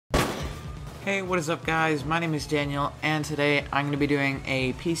Hey, what is up guys? My name is Daniel and today I'm going to be doing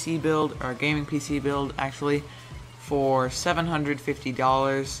a PC build, or a gaming PC build actually, for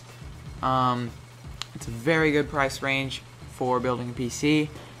 $750. It's a very good price range for building a PC.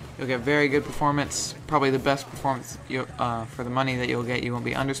 You'll get very good performance, probably the best performance for the money that you'll get. You won't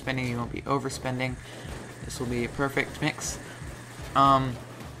be underspending, you won't be overspending. This will be a perfect mix.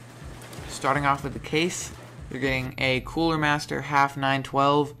 Starting off with the case, you're getting a Cooler Master half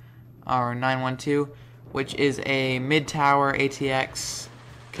 912 or 912, which is a mid-tower ATX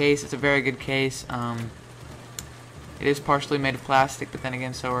case. It's a very good case. It is partially made of plastic, but then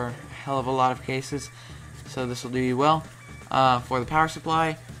again, so are a hell of a lot of cases, so this will do you well. For the power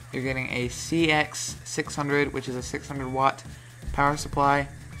supply, you're getting a CX600, which is a 600 watt power supply,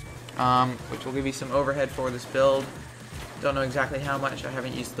 which will give you some overhead for this build. Don't know exactly how much. I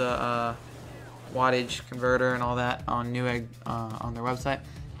haven't used the wattage converter and all that on Newegg on their website,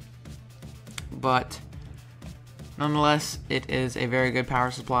 but nonetheless, it is a very good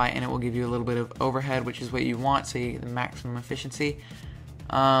power supply, and it will give you a little bit of overhead, which is what you want, so you get the maximum efficiency.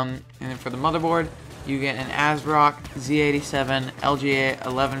 And then for the motherboard, you get an ASRock Z87 LGA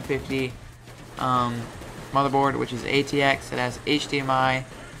 1150 motherboard, which is ATX. It has HDMI,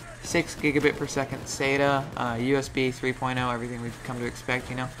 6 gigabit per second SATA, USB 3.0, everything we've come to expect,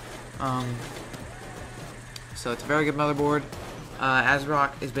 you know. So it's a very good motherboard.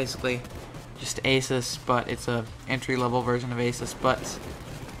 ASRock is basically just Asus, but it's a entry-level version of Asus, but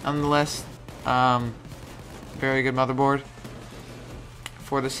nonetheless, very good motherboard.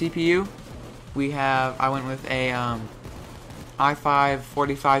 For the CPU, I went with a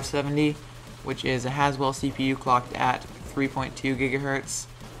i5-4570, which is a Haswell CPU clocked at 3.2 gigahertz.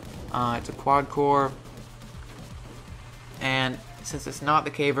 It's a quad-core, and since it's not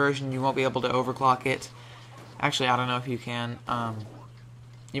the K version, you won't be able to overclock it. Actually, I don't know if you can.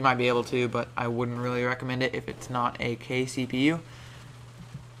 You might be able to, but I wouldn't really recommend it if it's not a K CPU.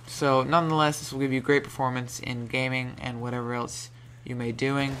 So nonetheless, this will give you great performance in gaming and whatever else you may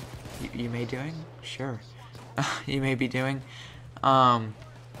doing. You may doing? Sure. You may be doing. Yep.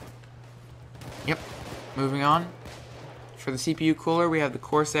 Moving on. For the CPU cooler, we have the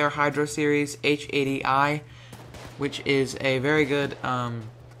Corsair Hydro Series H80i, which is a very good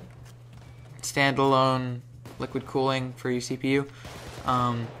standalone liquid cooling for your CPU.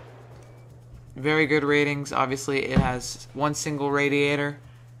 Very good ratings. Obviously, it has one single radiator,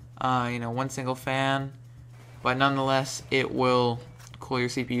 one single fan, but nonetheless, it will cool your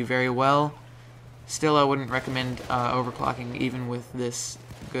CPU very well. Still, I wouldn't recommend overclocking even with this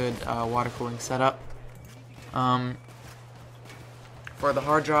good water cooling setup. For the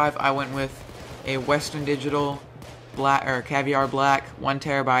hard drive, I went with a Western Digital Caviar Black 1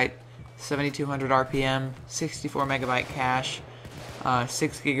 terabyte, 7200 RPM, 64 megabyte cache,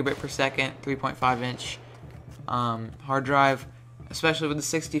 6 gigabit per second, 3.5 inch hard drive. Especially with the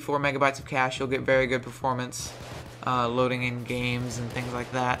 64 megabytes of cache, you'll get very good performance loading in games and things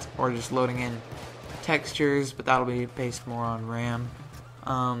like that, or just loading in textures, but that'll be based more on RAM.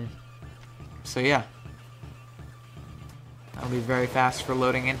 So yeah, that'll be very fast for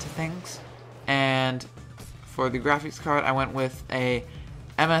loading into things. And for the graphics card, I went with a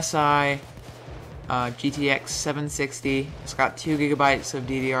MSI GTX 760. It's got 2 gigabytes of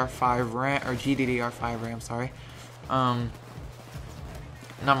DDR5 RAM, or GDDR5 RAM, sorry. Not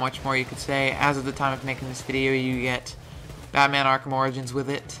much more you could say. As of the time of making this video, you get Batman Arkham Origins with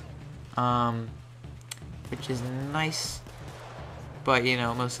it, which is nice, but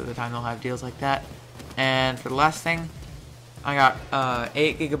most of the time they'll have deals like that. And for the last thing, I got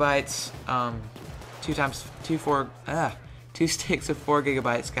 8 gigabytes, 2 sticks of 4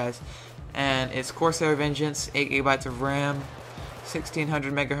 gigabytes, guys. And it's Corsair Vengeance, 8 gigabytes of RAM,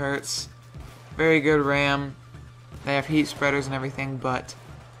 1600 megahertz, very good RAM. They have heat spreaders and everything, but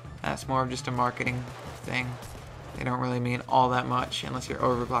that's more of just a marketing thing. They don't really mean all that much unless you're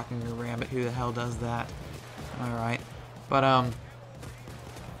overclocking your RAM, but who the hell does that? Alright. But,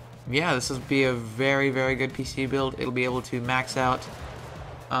 yeah, this will be a very, very good PC build. It'll be able to max out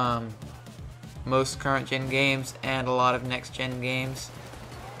most current-gen games and a lot of next-gen games.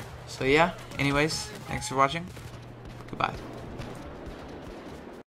 So yeah, anyways, thanks for watching. Goodbye.